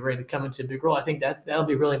seniors and be ready to come into a big role, I think that'll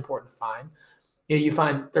be really important to find. You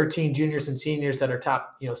find 13 juniors and seniors that are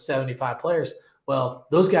top, 75 players. Well,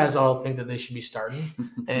 those guys all think that they should be starting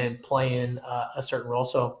and playing a certain role.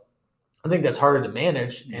 So I think that's harder to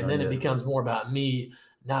manage. And Oh, then it yeah. becomes more about me,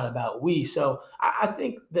 not about we. So I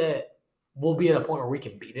think that we'll be at a point where we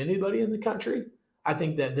can beat anybody in the country. I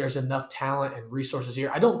think that there's enough talent and resources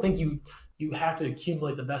here. I don't think you have to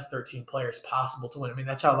accumulate the best 13 players possible to win. I mean,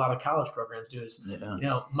 that's how a lot of college programs do is,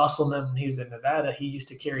 Yeah. Musselman, when he was at Nevada, he used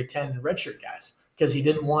to carry 10 redshirt guys because he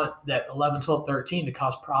didn't want that 11, 12, 13 to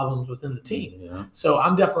cause problems within the team. Yeah. So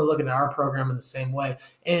I'm definitely looking at our program in the same way.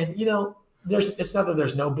 And, it's not that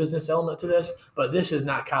there's no business element to this, but this is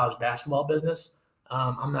not college basketball business.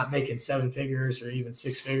 I'm not making seven figures or even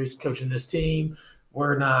six figures coaching this team.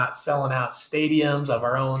 We're not selling out stadiums of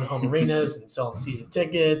our own home arenas and selling season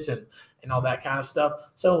tickets and all that kind of stuff.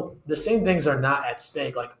 So the same things are not at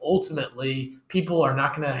stake. Like ultimately, people are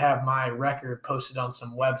not going to have my record posted on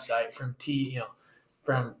some website from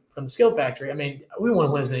the Skill Factory. I mean, we want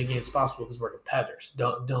to win as many games as possible because we're competitors.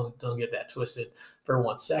 Don't get that twisted for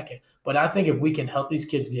 1 second. But I think if we can help these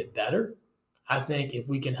kids get better, I think if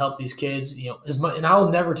we can help these kids, as much, and I'll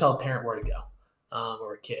never tell a parent where to go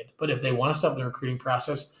or a kid, but if they want to stop the recruiting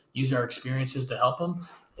process, use our experiences to help them.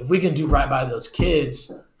 If we can do right by those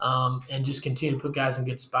kids and just continue to put guys in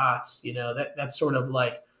good spots, that's sort of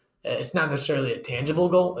like it's not necessarily a tangible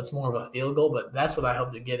goal. It's more of a field goal, but that's what I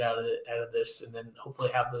hope to get out of this, and then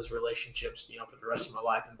hopefully have those relationships, for the rest of my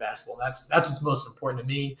life in basketball. That's what's most important to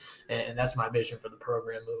me, and that's my vision for the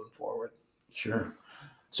program moving forward. Sure.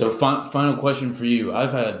 So final question for you.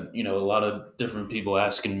 I've had, a lot of different people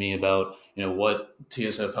asking me about, what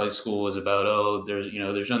TSF High School is about. Oh,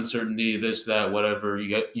 there's uncertainty, this, that, whatever.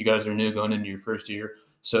 You guys are new going into your first year.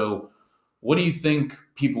 So what do you think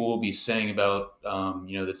people will be saying about, the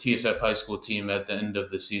TSF High School team at the end of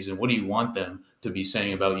the season? What do you want them to be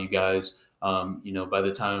saying about you guys, by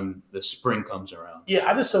the time the spring comes around? Yeah,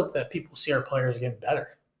 I just hope that people see our players getting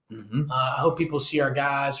better. Mm-hmm. I hope people see our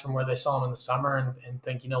guys from where they saw them in the summer and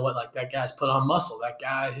think, like that guy's put on muscle. That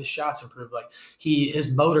guy, his shots improved. Like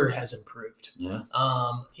his motor has improved. Yeah.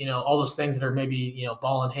 All those things that are maybe,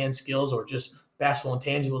 ball and hand skills or just basketball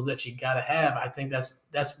intangibles that you got to have. I think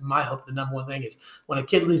that's my hope. The number one thing is when a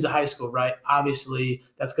kid leaves a high school, right? Obviously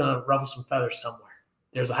that's going to ruffle some feathers somewhere.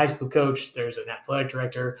 There's a high school coach, there's an athletic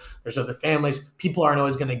director, there's other families. People aren't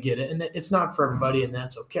always going to get it, and it's not for everybody, and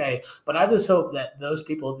that's okay. But I just hope that those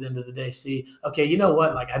people at the end of the day see, okay, you know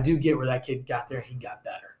what? Like I do get where that kid got there, he got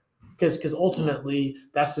better. Because ultimately,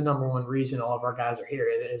 that's the number one reason all of our guys are here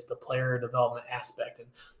is the player development aspect. And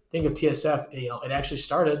think of TSF, it actually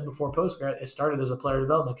started before postgrad. It started as a player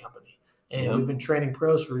development company. And we've been training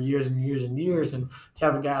pros for years and years and years. And to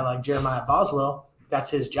have a guy like Jeremiah Boswell, that's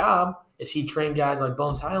his job. Is he trained guys like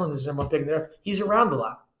Bones Highland, who's number one pick there? He's around a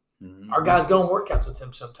lot. Mm-hmm. Our guys go on workouts with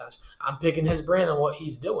him sometimes. I'm picking his brain on what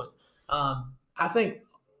he's doing. I think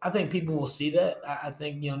people will see that. I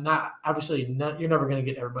think not obviously you're never going to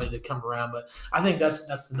get everybody to come around, but I think that's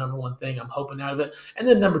the number one thing I'm hoping out of it. And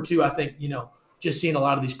then number two, I think just seeing a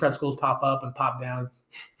lot of these prep schools pop up and pop down,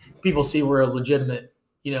 people see we're a legitimate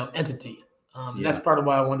entity. That's part of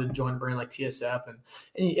why I wanted to join a brand like TSF, and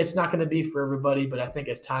it's not going to be for everybody, but I think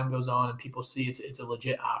as time goes on and people see it's a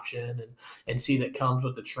legit option and see that comes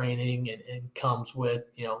with the training and comes with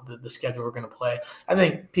the schedule we're going to play, I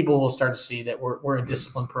think people will start to see that we're a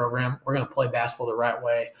disciplined program. We're going to play basketball the right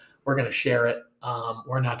way. We're going to share it.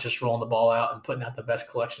 We're not just rolling the ball out and putting out the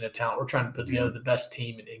best collection of talent. We're trying to put together the best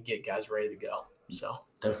team and get guys ready to go. So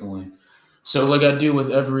definitely. So like I do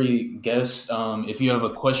with every guest, if you have a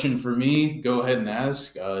question for me, go ahead and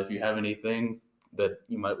ask. If you have anything that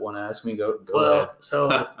you might want to ask me, go ahead. So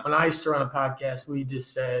when I used to run a podcast, we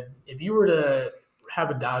just said, if you were to have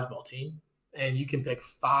a dodgeball team and you can pick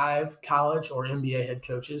 5 college or NBA head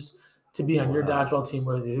coaches to be on your dodgeball team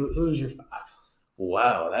with you, who's your 5?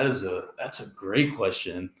 Wow, that's a great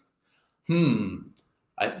question.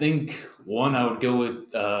 I think one I would go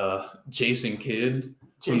with Jason Kidd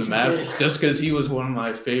from the Mavs, just because he was one of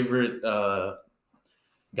my favorite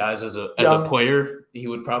guys as a player. He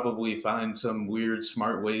would probably find some weird,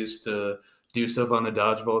 smart ways to do stuff on a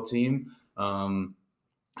dodgeball team.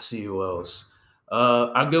 See who else.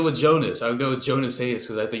 I'll go with Jonas. I'll go with Jonas Hayes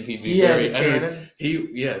because I think he'd be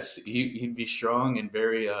he'd be strong and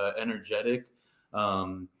very energetic.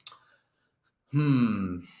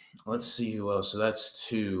 Let's see who else. So that's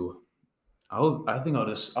 2.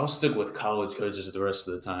 I'll stick with college coaches the rest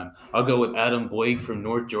of the time. I'll go with Adam Blake from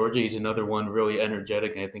North Georgia. He's another one really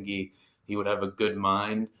energetic, and I think he would have a good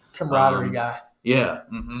mind. Camaraderie guy. Yeah.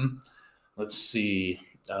 Let's see.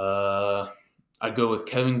 I'd go with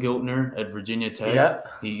Kevin Giltner at Virginia Tech. Yeah.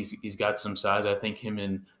 He's got some size. I think him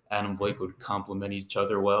and Adam Blake would complement each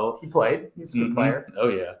other well. He played. He's a good player. Oh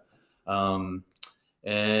yeah.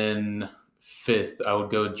 And 5th, I would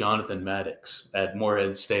go Jonathan Maddox at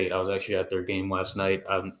Morehead State. I was actually at their game last night.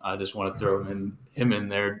 I just want to throw him in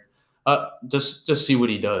there. Just see what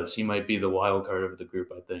he does. He might be the wild card of the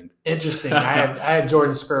group, I think. Interesting. I had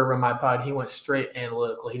Jordan Spur on my pod. He went straight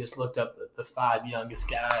analytical. He just looked up the 5 youngest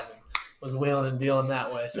guys and was wheeling and dealing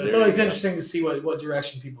that way. So it's always interesting to see what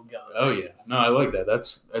direction people go. Oh yeah, no, I like that.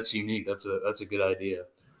 That's unique. That's a good idea.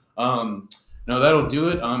 No, that'll do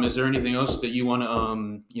it. Is there anything else that you want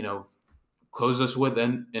to close us with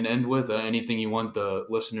and end with? Anything you want the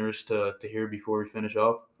listeners to hear before we finish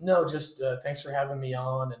off? No, just thanks for having me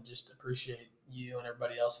on, and just appreciate you and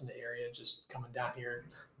everybody else in the area just coming down here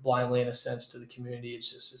blindly in a sense to the community.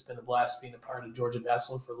 It's been a blast being a part of Georgia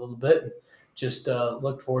basketball for a little bit, and just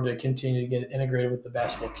look forward to continue to get integrated with the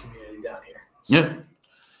basketball community down here. So.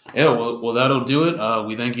 Yeah. Well, that'll do it.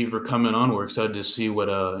 We thank you for coming on. We're excited to see what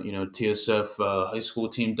TSF high school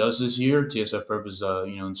team does this year. TSF Prep is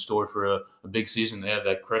in store for a big season. They have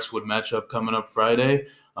that Crestwood matchup coming up Friday,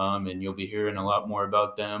 and you'll be hearing a lot more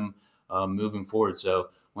about them moving forward. So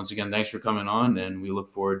once again, thanks for coming on, and we look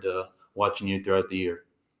forward to watching you throughout the year.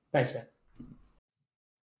 Thanks, man.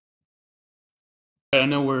 I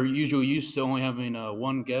know we're usually used to only having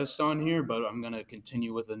one guest on here, but I'm going to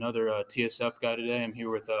continue with another TSF guy today. I'm here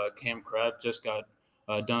with Cam Kraft. Just got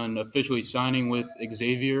done officially signing with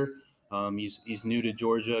Xavier. He's new to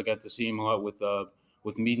Georgia. I got to see him a lot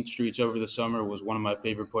with Mean Streets over the summer. Was one of my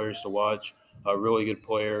favorite players to watch. A really good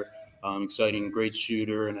player, exciting, great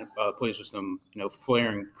shooter, and plays with some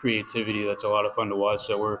flair and creativity. That's a lot of fun to watch.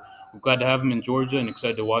 So we're glad to have him in Georgia and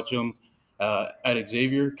excited to watch him at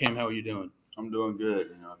Xavier. Cam, how are you doing? I'm doing good.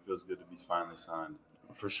 It feels good to be finally signed.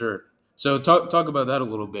 For sure. So talk about that a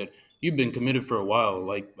little bit. You've been committed for a while.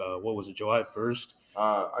 What was it, July 1st?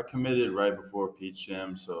 I committed right before Peach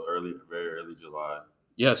Jam, so very early July.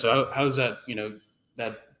 Yeah. So how's that?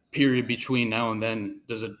 That period between now and then.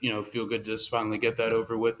 Does it feel good to just finally get that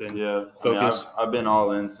over with and focus? I've been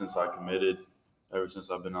all in since I committed. Ever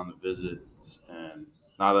since I've been on the visit, and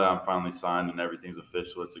now that I'm finally signed and everything's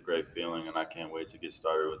official, it's a great feeling, and I can't wait to get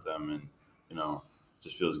started with them. And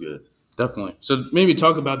just feels good. Definitely. So maybe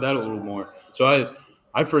talk about that a little more. So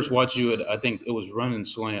I first watched you at, I think it was Run and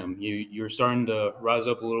Slam. You're starting to rise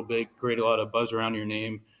up a little bit, create a lot of buzz around your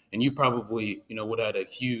name, and you probably, would have had a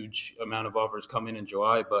huge amount of offers come in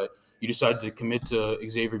July, but you decided to commit to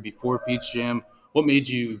Xavier before Peach Jam. What made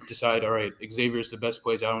you decide, all right, Xavier is the best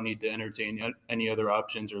place. I don't need to entertain any other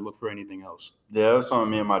options or look for anything else? Yeah, it was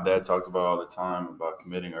something me and my dad talked about all the time, about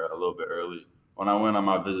committing a little bit early. When I went on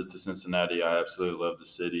my visit to Cincinnati, I absolutely loved the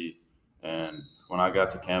city. And when I got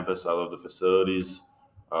to campus, I loved the facilities.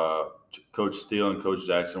 Coach Steele and Coach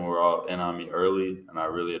Jackson were all in on me early, and I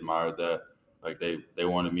really admired that. They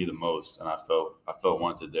wanted me the most, and I felt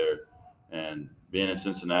wanted there. And being in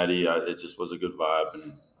Cincinnati, it just was a good vibe,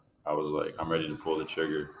 and I was like, I'm ready to pull the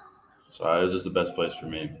trigger. So it was just the best place for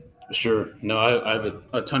me. Sure. No, I have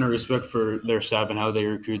a ton of respect for their staff and how they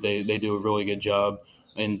recruit. They do a really good job.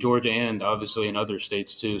 in Georgia and obviously in other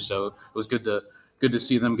states too. So it was good to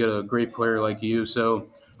see them get a great player like you. So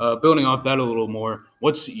building off that a little more,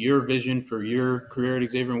 what's your vision for your career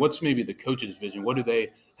at Xavier, and what's maybe the coach's vision? What do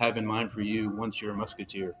they have in mind for you once you're a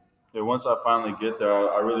Musketeer? Yeah, once I finally get there,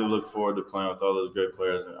 I really look forward to playing with all those great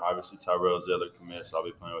players. And obviously, Tyrell's the other commit, so I'll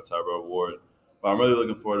be playing with Tyrell Ward. But I'm really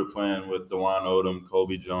looking forward to playing with Dewan Odom,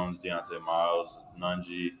 Colby Jones, Deontay Miles,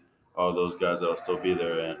 Nunji, all those guys that'll still be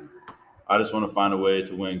there. And I just want to find a way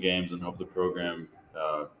to win games and help the program,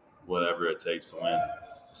 whatever it takes to win.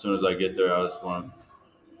 As soon as I get there, I just want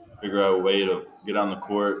to figure out a way to get on the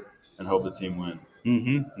court and help the team win.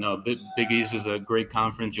 No, Big East is a great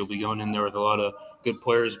conference. You'll be going in there with a lot of good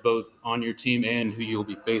players, both on your team and who you'll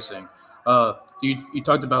be facing. You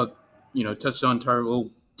talked about, touched on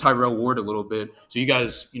Tyrell Ward a little bit. So you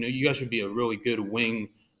guys should be a really good wing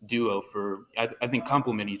duo for, I think,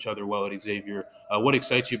 complement each other well at Xavier. What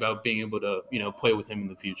excites you about being able to, play with him in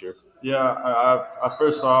the future? Yeah, I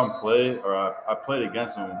first saw him play, or I played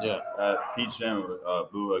against him at Peach Jam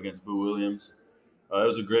against Boo Williams. It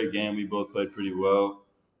was a great game. We both played pretty well,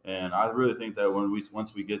 and I really think that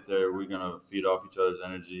once we get there, we're gonna feed off each other's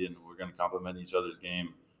energy and we're gonna complement each other's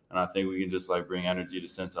game. And I think we can just bring energy to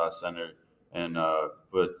Cintas Center and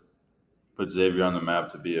put Xavier on the map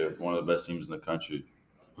to be one of the best teams in the country.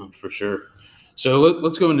 For sure. So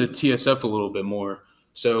let's go into TSF a little bit more.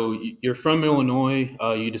 So you're from Illinois.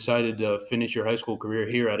 You decided to finish your high school career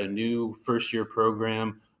here at a new first-year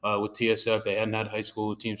program with TSF. They hadn't had high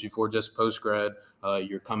school teams before, just post-grad.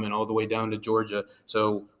 You're coming all the way down to Georgia.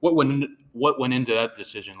 So what went into that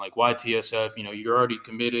decision? Why TSF? You're already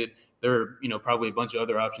committed. There are, probably a bunch of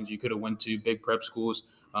other options you could have went to, big prep schools.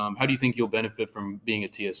 How do you think you'll benefit from being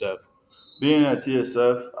at TSF? Being at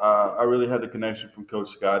TSF, I really had the connection from Coach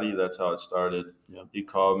Scotty. That's how it started. Yep. He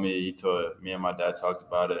called me. He told me and my dad talked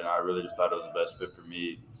about it, and I really just thought it was the best fit for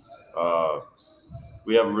me.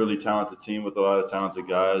 We have a really talented team with a lot of talented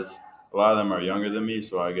guys. A lot of them are younger than me,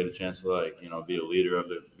 so I get a chance to be a leader of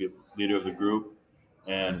the group.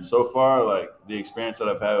 And so far, the experience that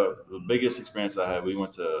I've had, the biggest experience I had, we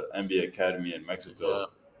went to NBA Academy in Mexico. Yeah.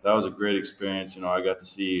 That was a great experience. I got to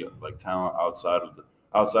see talent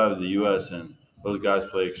outside of the U.S., and those guys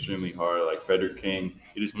play extremely hard. Like Frederick King,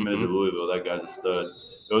 he just committed to Louisville. That guy's a stud.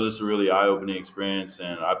 It was just a really eye-opening experience,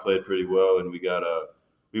 and I played pretty well, and we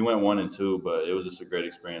went 1-2, but it was just a great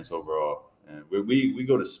experience overall. And we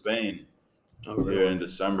go to Spain here in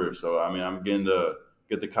December, so I'm getting to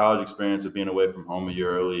get the college experience of being away from home a year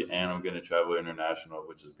early, and I'm going to travel international,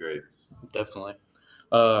 which is great. Definitely.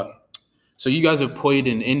 So you guys have played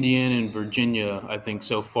in Indiana and Virginia, I think,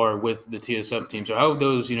 so far with the TSF team. So how have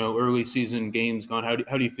those, early season games gone? How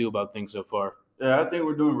do you feel about things so far? Yeah, I think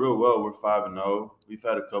we're doing real well. We're 5-0. We've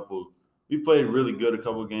had we played really good a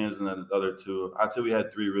couple games, and then the other two. I'd say we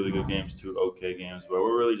had 3 really good games, 2 okay games, but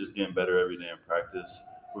we're really just getting better every day in practice.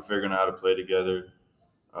 We're figuring out how to play together.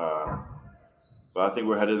 But I think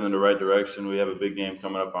we're headed in the right direction. We have a big game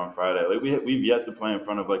coming up on Friday. We've yet to play in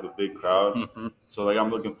front of a big crowd. Mm-hmm. So I'm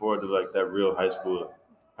looking forward to that real high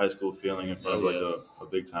school feeling in front of a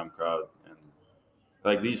big time crowd.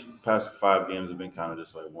 And these past 5 games have been kind of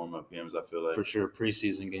just warm up games, I feel like. For sure,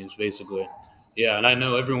 preseason games basically. Yeah, and I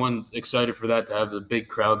know everyone's excited for that, to have the big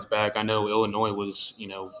crowds back. I know Illinois was,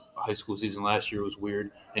 high school season last year was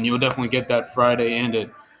weird, and you'll definitely get that Friday and at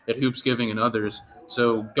Hoopsgiving and others.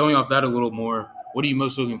 So going off that a little more, what are you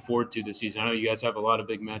most looking forward to this season? I know you guys have a lot of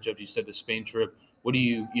big matchups. You said the Spain trip. What are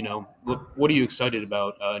you excited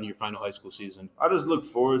about in your final high school season? I just look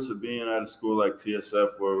forward to being at a school like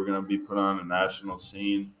TSF, where we're going to be put on a national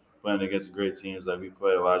scene, playing against great teams. We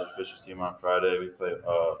play Elijah Fisher's team on Friday. We play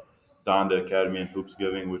Donda Academy and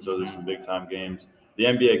Hoopsgiving, which those are some big time games. The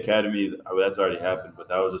NBA Academy, that's already happened, but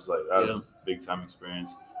that was just that was a big time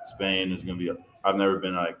experience. Spain is going to be. I've never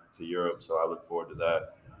been to Europe, so I look forward to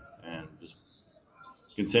that, and just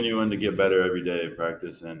continuing to get better every day in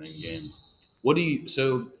practice and in games.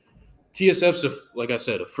 So TSF's, like I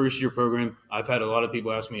said, a first-year program. I've had a lot of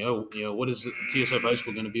people ask me, what is TSF high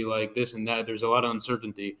school going to be like, this and that. There's a lot of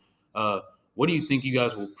uncertainty. What do you think you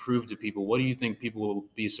guys will prove to people? What do you think people will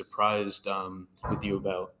be surprised with you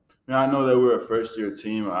about? I know that we're a first-year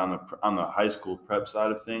team on the high school prep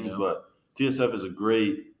side of things, but TSF is a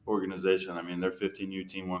great organization. Their 15U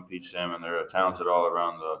team won Peach Jam, and they're talented all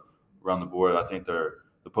around the board. I think the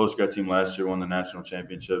post-grad team last year won the national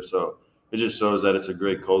championship, so it just shows that it's a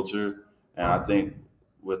great culture. And I think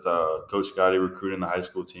with Coach Scotty recruiting the high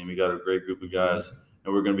school team, we got a great group of guys,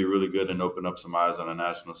 and we're going to be really good and open up some eyes on the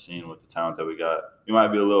national scene with the talent that we got. We might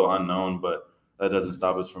be a little unknown, but that doesn't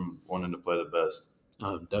stop us from wanting to play the best.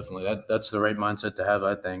 Definitely. That's the right mindset to have,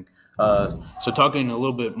 I think. So talking a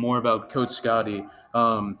little bit more about Coach Scotty,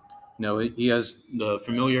 he has the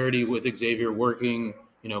familiarity with Xavier working,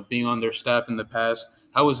 being on their staff in the past.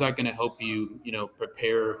 How is that going to help you,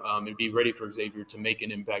 prepare and be ready for Xavier to make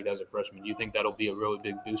an impact as a freshman? Do you think that'll be a really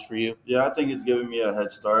big boost for you? Yeah, I think it's giving me a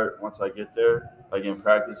head start once I get there. Like in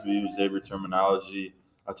practice, we use Xavier terminology.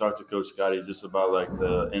 I talked to Coach Scotty just about like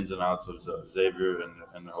the ins and outs of Xavier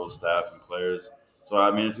and the whole staff and players. So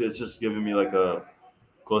I mean, it's just giving me like a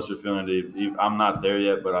closer feeling to. I'm not there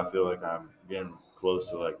yet, but I feel like I'm getting close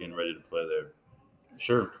to like getting ready to play there.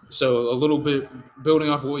 Sure. So a little bit building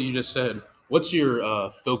off of what you just said, what's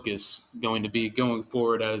your focus going to be going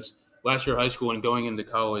forward as last year high school and going into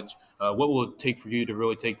college? What will it take for you to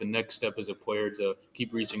really take the next step as a player to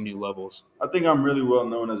keep reaching new levels? I think I'm really well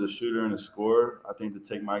known as a shooter and a scorer. I think to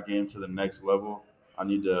take my game to the next level, I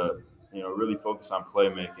need to, really focus on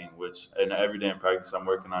playmaking, which and every day in practice I'm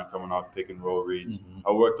working on coming off pick and roll reads. Mm-hmm.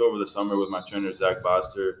 I worked over the summer with my trainer Zach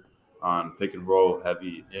Boster on pick and roll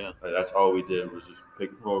heavy. Yeah. That's all we did was just pick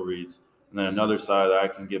and roll reads. And then another side that I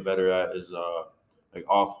can get better at is like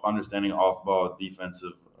understanding off ball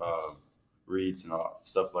defensive reads and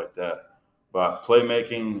stuff like that. But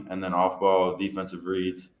playmaking and then off ball defensive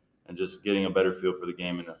reads and just getting a better feel for the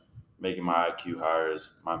game and making my IQ higher is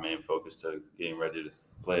my main focus to getting ready to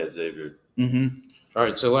play at Xavier. Mm-hmm. All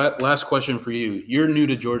right. So last question for you. You're new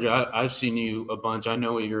to Georgia. I've seen you a bunch. I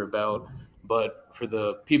know what you're about. But for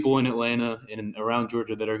the people in Atlanta and around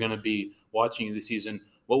Georgia that are going to be watching you this season,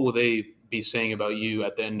 what will they be saying about you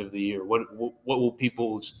at the end of the year? What will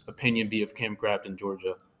people's opinion be of Cam Craft in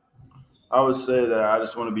Georgia? I would say that I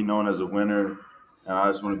just want to be known as a winner, and I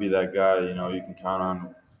just want to be that guy, you can count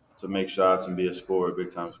on to make shots and be a scorer,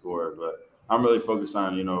 big time scorer. But I'm really focused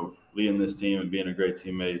on, leading this team and being a great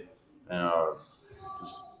teammate and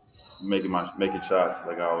just making shots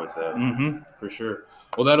like I always have. Mm-hmm, for sure.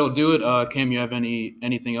 Well, that'll do it. Cam, you have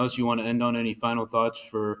anything else you want to end on? Any final thoughts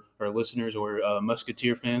for our listeners or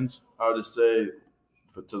Musketeer fans? I would just say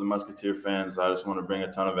to the Musketeer fans, I just want to bring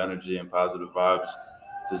a ton of energy and positive vibes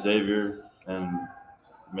to Xavier and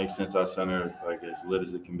make Cintas Center like as lit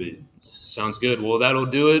as it can be. Sounds good. Well, that'll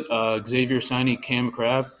do it. Xavier signing Cam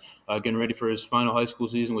Craft, getting ready for his final high school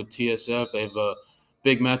season with TSF. They have a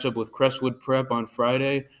big matchup with Crestwood Prep on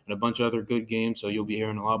Friday and a bunch of other good games. So you'll be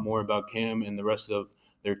hearing a lot more about Cam and the rest of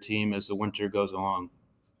their team as the winter goes along.